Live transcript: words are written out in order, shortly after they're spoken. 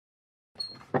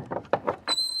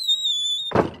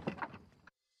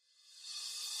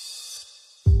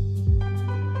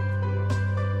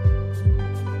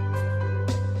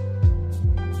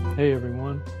Hey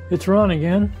everyone, it's Ron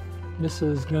again. This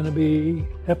is going to be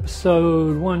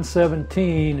episode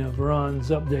 117 of Ron's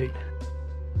Update.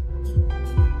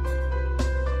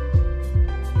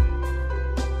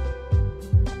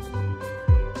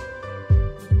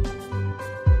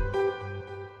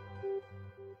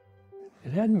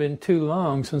 It hadn't been too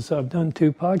long since I've done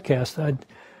two podcasts.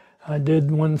 I did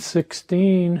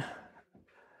 116 a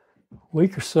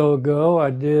week or so ago. I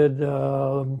did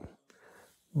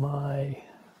my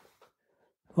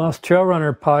Lost Trail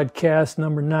Runner podcast,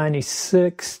 number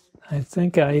 96. I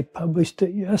think I published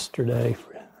it yesterday.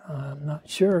 I'm not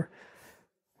sure.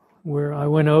 Where I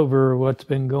went over what's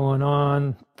been going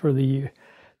on for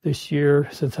this year,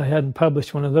 since I hadn't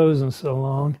published one of those in so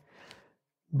long.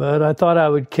 But I thought I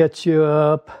would catch you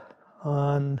up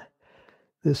on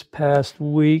this past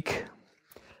week.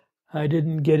 I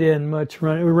didn't get in much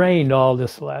running. It rained all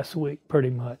this last week, pretty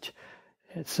much.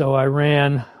 And so I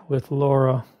ran with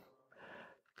Laura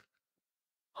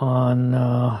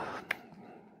on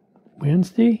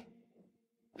Wednesday.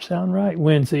 Sound right?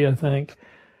 Wednesday, I think.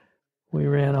 We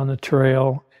ran on the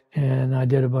trail, and I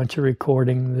did a bunch of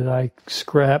recording that I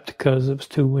scrapped because it was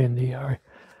too windy. I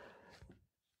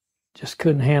just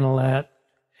couldn't handle that.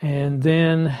 And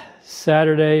then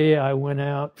Saturday, I went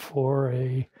out for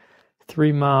a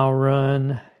 3-mile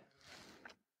run.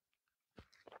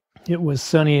 It was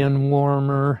sunny and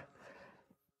warmer,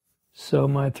 so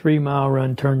my 3-mile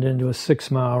run turned into a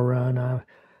 6-mile run.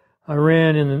 I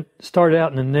ran started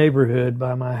out in the neighborhood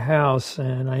by my house,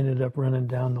 and I ended up running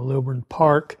down to Lilburn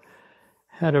Park.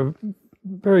 Had a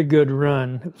very good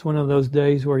run. It was one of those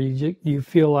days where you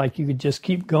feel like you could just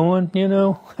keep going, you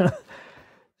know.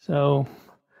 So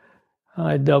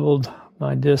I doubled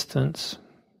my distance,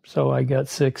 so I got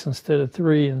 6 instead of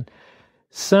 3. And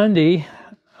Sunday,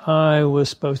 I was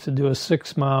supposed to do a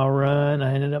 6-mile run.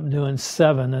 I ended up doing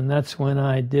 7, and that's when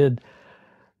I did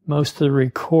most of the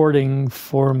recording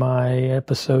for my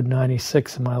episode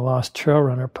 96 of my Lost Trail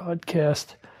Runner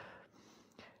podcast.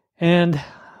 And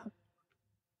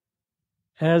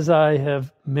as I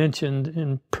have mentioned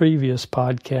in previous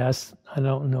podcasts, I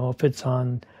don't know if it's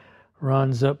on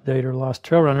Ron's Update or Lost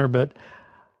Trail Runner, but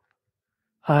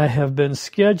I have been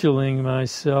scheduling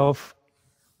myself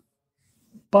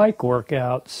bike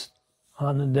workouts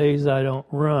on the days I don't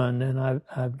run, and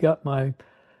I've got my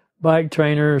bike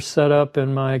trainer set up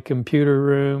in my computer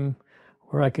room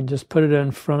where I can just put it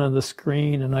in front of the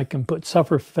screen, and I can put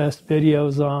Sufferfest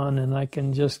videos on, and I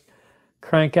can just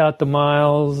crank out the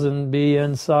miles and be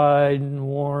inside and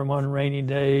warm on rainy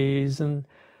days and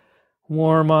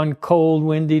warm on cold,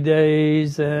 windy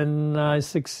days. And I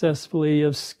successfully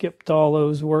have skipped all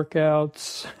those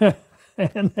workouts.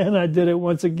 And then I did it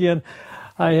once again.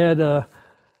 I had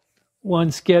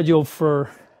one scheduled for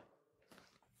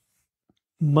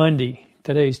Monday.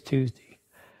 Today's Tuesday.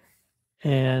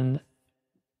 And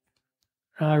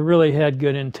I really had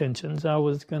good intentions. I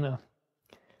was going to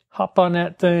hop on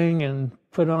that thing and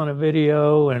put on a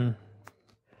video, and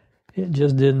it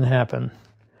just didn't happen.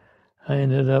 I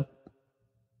ended up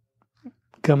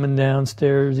coming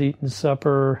downstairs, eating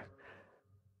supper,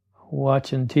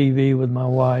 watching TV with my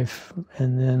wife,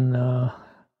 and then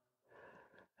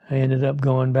I ended up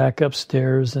going back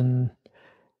upstairs and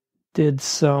did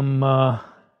some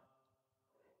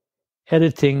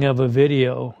editing of a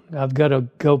video. I've got a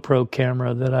GoPro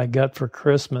camera that I got for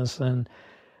Christmas, and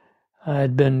I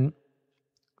had been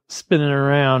spinning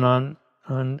around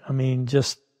on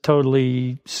just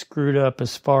totally screwed up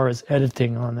as far as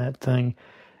editing on that thing.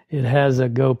 It has a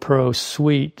GoPro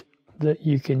suite that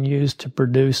you can use to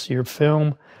produce your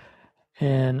film,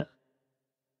 and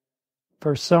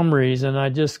for some reason I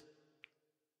just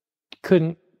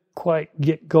couldn't quite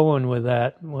get going with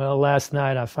that. Well, last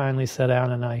night I finally sat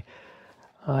down and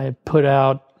I put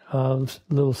out a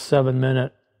little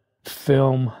 7-minute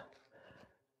film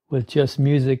with just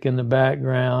music in the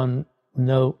background,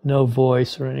 no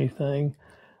voice or anything,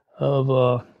 of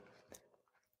a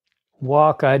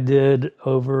walk I did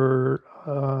over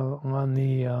on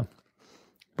the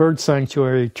bird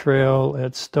sanctuary trail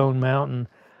at Stone Mountain.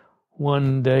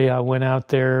 One day I went out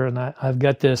there, and I've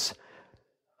got this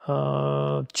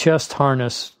chest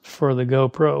harness for the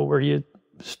GoPro where you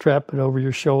strap it over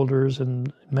your shoulders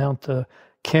and mount the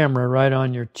camera right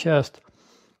on your chest.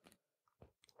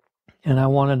 And I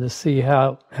wanted to see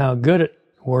how good it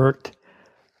worked.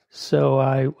 So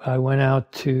I went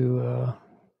out to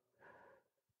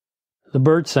the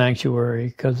bird sanctuary,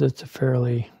 because it's a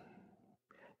fairly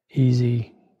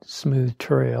easy, smooth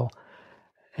trail,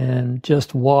 and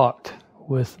just walked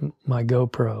with my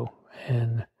GoPro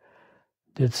and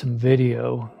did some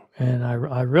video. And I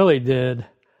really did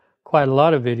quite a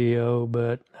lot of video,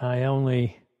 but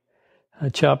I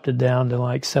chopped it down to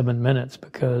like 7 minutes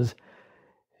because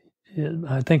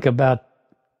I think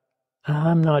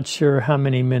I'm not sure how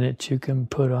many minutes you can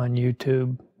put on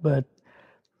YouTube, but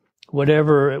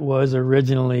whatever it was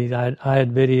originally, I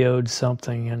had videoed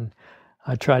something and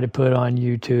I tried to put it on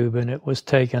YouTube, and it was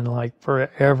taking like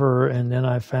forever, and then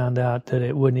I found out that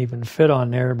it wouldn't even fit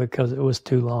on there because it was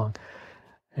too long.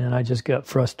 And I just got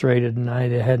frustrated, and I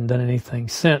hadn't done anything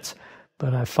since.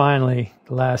 But I finally,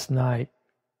 last night,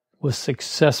 was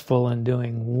successful in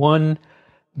doing one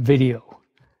video.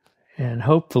 And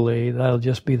hopefully that'll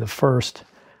just be the first.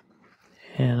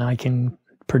 And I can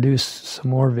produce some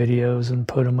more videos and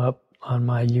put them up on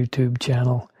my YouTube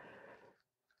channel.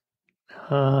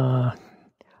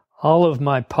 All of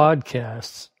my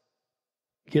podcasts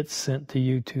get sent to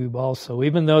YouTube also.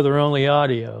 Even though they're only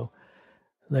audio,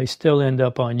 they still end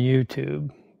up on YouTube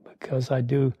because I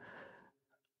do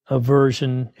a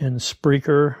version in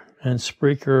Spreaker, and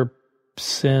Spreaker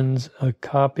sends a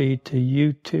copy to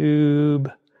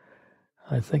YouTube.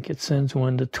 I think it sends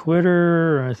one to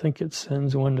Twitter, or I think it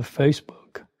sends one to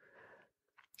Facebook.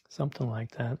 Something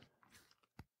like that.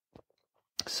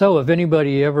 So if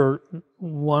anybody ever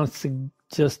wants to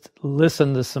just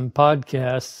listen to some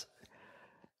podcasts,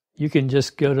 you can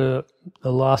just go to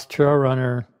the Lost Trail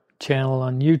Runner channel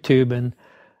on YouTube,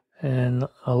 and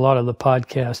a lot of the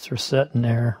podcasts are set in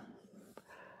there.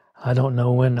 I don't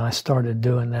know when I started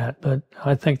doing that, but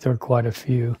I think there are quite a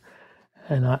few.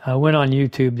 And I went on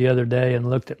YouTube the other day and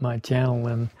looked at my channel,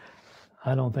 and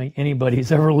I don't think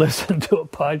anybody's ever listened to a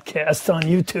podcast on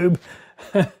YouTube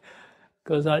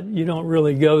because you don't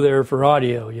really go there for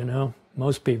audio, you know.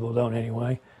 Most people don't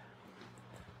anyway.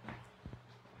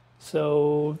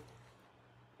 So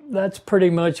that's pretty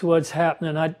much what's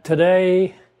happening.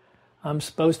 Today, I'm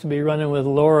supposed to be running with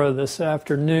Laura this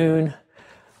afternoon.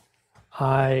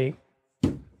 I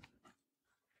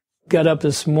got up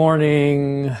this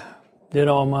morning, did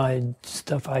all my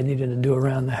stuff I needed to do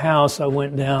around the house. I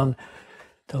went down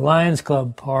to Lions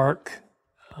Club Park,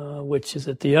 which is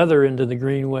at the other end of the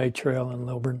Greenway Trail in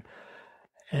Lilburn,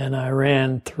 and I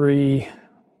ran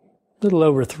little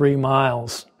over 3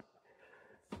 miles.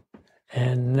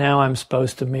 And now I'm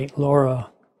supposed to meet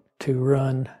Laura to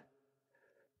run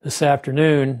this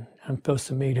afternoon. I'm supposed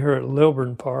to meet her at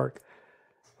Lilburn Park.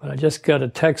 But I just got a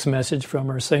text message from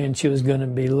her saying she was going to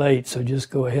be late, so just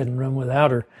go ahead and run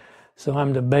without her. So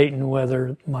I'm debating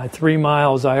whether my 3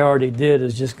 miles I already did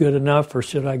is just good enough, or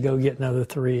should I go get another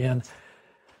 3 in.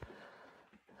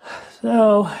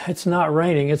 So it's not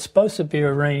raining. It's supposed to be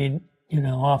a rainy,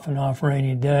 off and off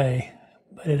rainy day,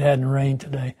 but it hadn't rained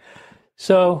today.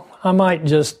 So I might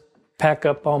just pack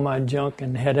up all my junk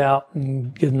and head out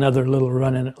and get another little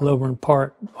run in at Lilburn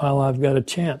Park while I've got a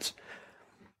chance.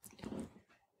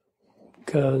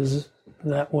 Because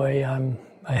that way I'm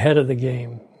ahead of the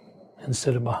game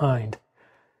instead of behind.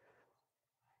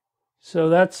 So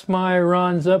that's my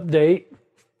Ron's update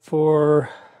for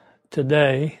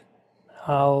today.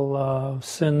 I'll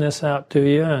send this out to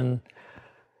you and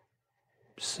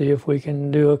see if we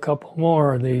can do a couple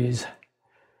more of these.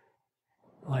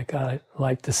 Like I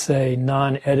like to say,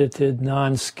 non-edited,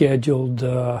 non-scheduled,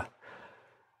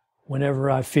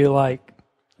 whenever I feel like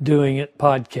doing it,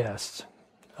 podcasts.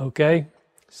 Okay?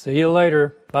 See you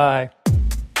later. Bye.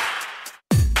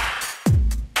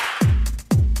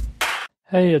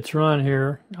 Hey, it's Ron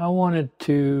here. I wanted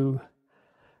to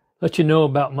let you know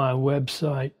about my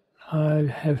website.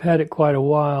 I have had it quite a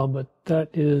while, but that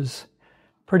is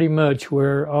pretty much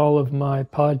where all of my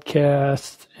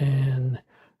podcasts and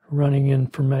running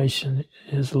information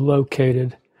is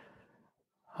located.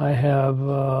 I have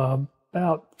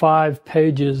about 5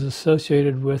 pages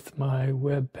associated with my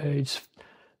web page.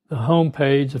 The home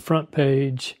page, the front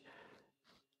page,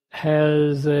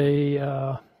 has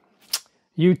a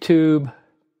YouTube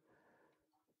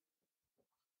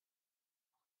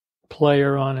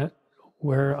player on it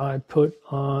where I put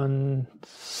on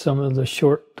some of the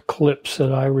short clips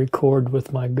that I record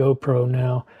with my GoPro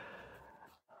now.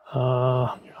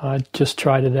 I just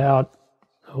tried it out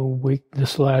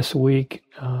this last week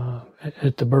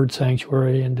at the bird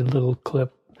sanctuary and did a little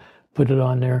clip, put it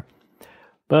on there.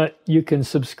 But you can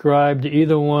subscribe to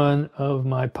either one of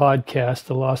my podcasts,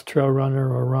 The Lost Trail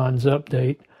Runner or Ron's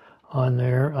Update, on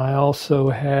there. I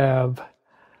also have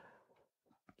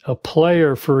a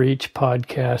player for each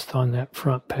podcast on that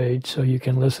front page, so you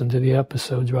can listen to the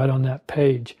episodes right on that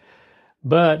page.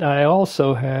 But I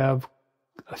also have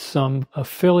some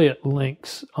affiliate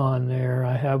links on there.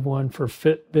 I have one for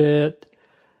Fitbit,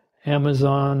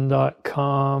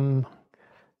 Amazon.com,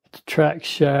 Track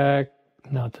Shack,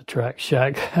 not the Track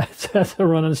Shack. That's a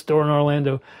running store in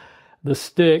Orlando. The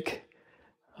Stick,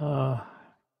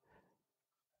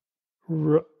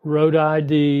 Road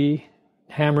ID,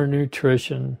 Hammer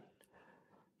Nutrition.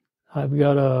 I've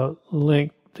got a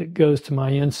link that goes to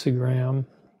my Instagram.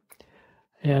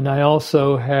 And I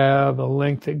also have a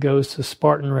link that goes to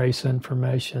Spartan Race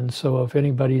information. So if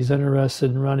anybody's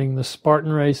interested in running the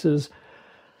Spartan races,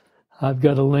 I've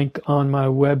got a link on my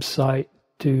website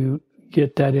to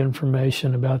get that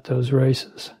information about those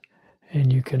races.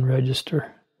 And you can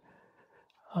register.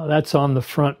 That's on the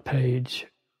front page.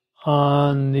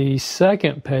 On the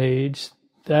second page,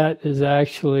 that is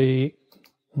actually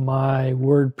my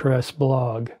WordPress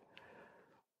blog.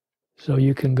 So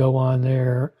you can go on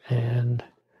there and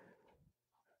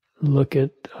look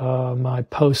at my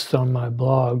posts on my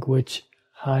blog, which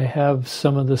I have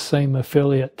some of the same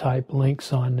affiliate type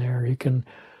links on there.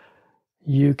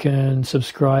 You can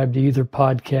subscribe to either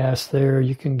podcast there.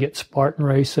 You can get Spartan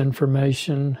Race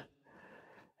information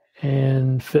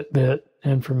and Fitbit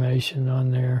information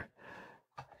on there.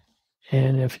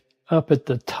 And if up at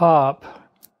the top,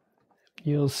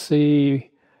 you'll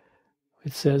see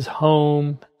it says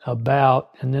Home,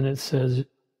 About, and then it says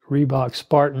Reebok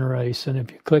Spartan Race. And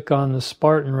if you click on the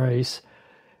Spartan Race,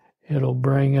 it'll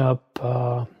bring up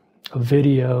a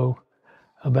video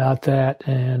about that.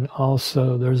 And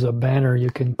also there's a banner you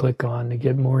can click on to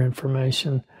get more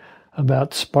information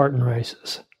about Spartan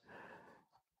races.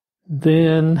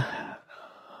 Then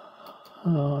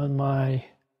on my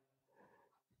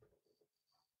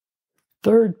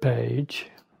third page,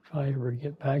 if I ever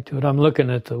get back to it, I'm looking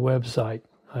at the website.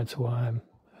 That's why I'm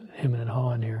hemming and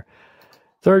hawing here.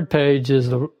 Third page is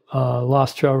the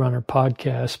Lost Trail Runner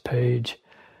podcast page.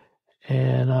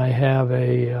 And I have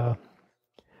I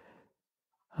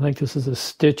think this is a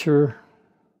Stitcher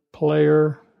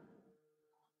player.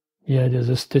 Yeah, it is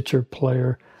a Stitcher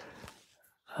player.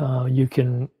 You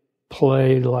can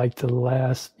play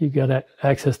you got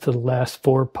access to the last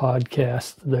 4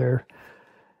 podcasts there,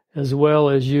 as well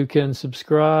as you can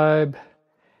subscribe.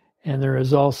 And there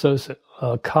is also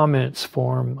a comments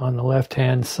form on the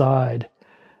left-hand side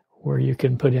where you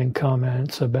can put in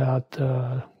comments about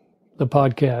the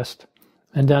podcast.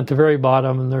 And down at the very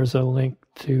bottom, there's a link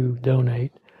to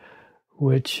donate,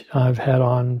 which I've had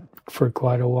on for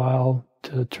quite a while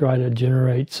to try to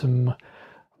generate some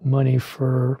money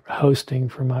for hosting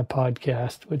for my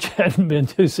podcast, which hadn't been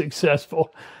too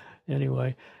successful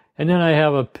anyway. And then I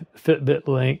have a Fitbit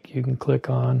link you can click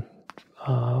on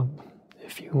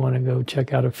if you want to go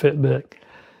check out a Fitbit.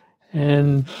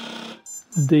 And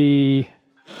the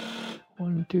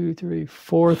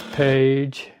 4th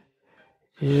page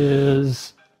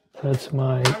that's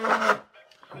my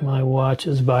watch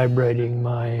is vibrating.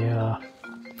 Of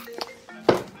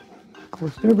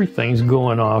course, everything's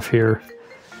going off here.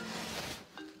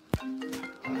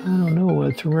 I don't know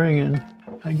what's ringing.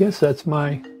 I guess that's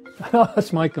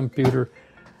that's my computer.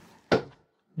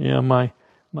 Yeah, my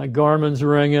Garmin's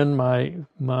ringing.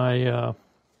 My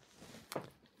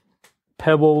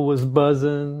Pebble was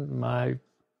buzzing. My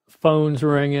phone's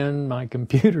ringing. My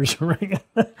computer's ringing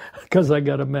because I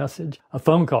got a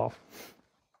phone call.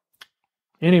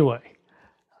 Anyway,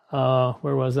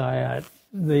 where was I at?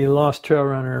 The Lost Trail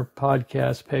Runner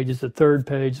podcast page is the 3rd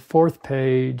page. 4th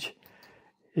page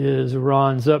is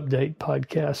Ron's Update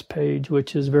podcast page,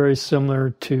 which is very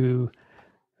similar to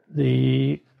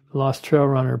the Lost Trail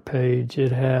Runner page.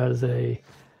 It has a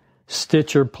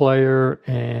Stitcher player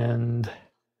and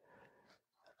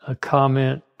a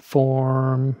comment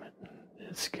form.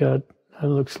 It's got, it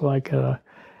looks like a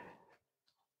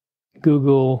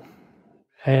Google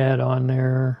ad on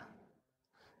there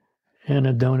and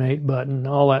a donate button,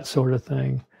 all that sort of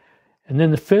thing. And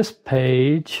then the 5th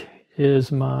page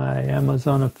is my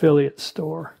Amazon affiliate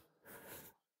store,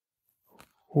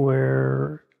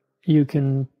 where you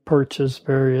can purchase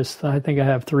various, I think I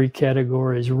have 3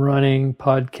 categories: running,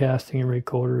 podcasting and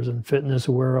recorders, and fitness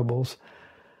wearables.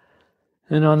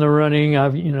 And on the running,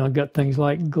 I've got things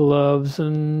like gloves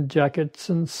and jackets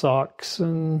and socks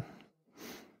and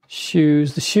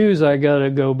shoes. The shoes I got to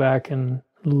go back and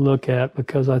look at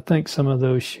because I think some of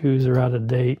those shoes are out of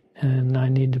date and I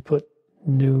need to put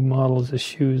new models of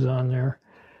shoes on there.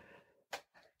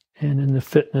 And in the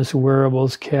fitness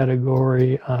wearables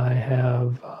category, I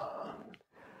have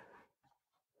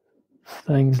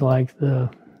things like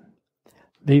the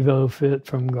VivoFit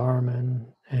from Garmin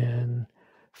and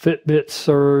Fitbit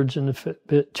Surge and the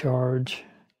Fitbit Charge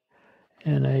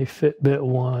and a Fitbit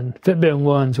One. Fitbit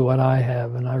One's what I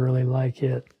have, and I really like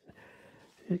it.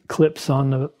 It clips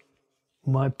on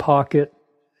my pocket,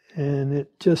 and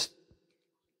it just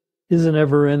isn't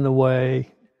ever in the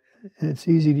way. It's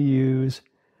easy to use.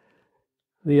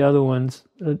 The other ones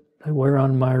that I wear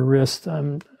on my wrist,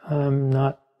 I'm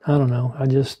not, I don't know, I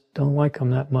just don't like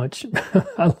them that much.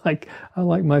 I like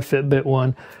my Fitbit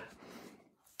one.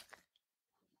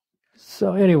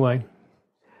 So anyway,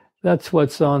 that's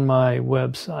what's on my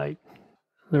website.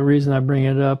 The reason I bring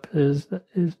it up is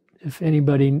if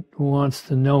anybody wants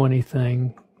to know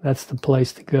anything, that's the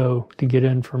place to go to get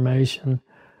information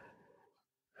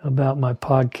about my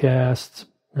podcasts,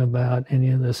 about any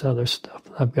of this other stuff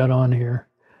I've got on here.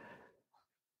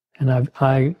 And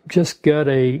I just got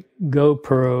a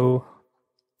GoPro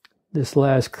this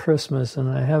last Christmas, and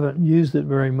I haven't used it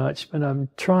very much, but I'm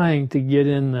trying to get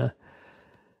in the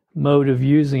mode of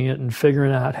using it and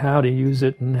figuring out how to use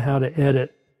it and how to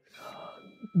edit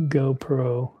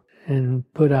GoPro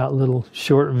and put out little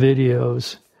short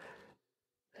videos.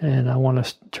 And I want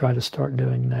to try to start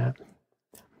doing that.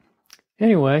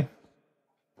 Anyway,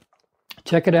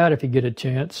 check it out if you get a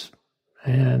chance,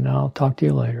 and I'll talk to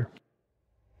you later.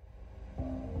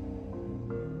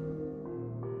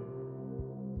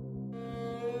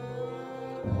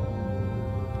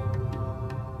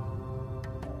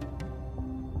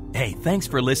 Hey, thanks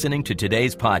for listening to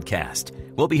today's podcast.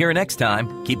 We'll be here next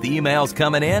time. Keep the emails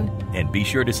coming in and be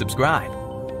sure to subscribe.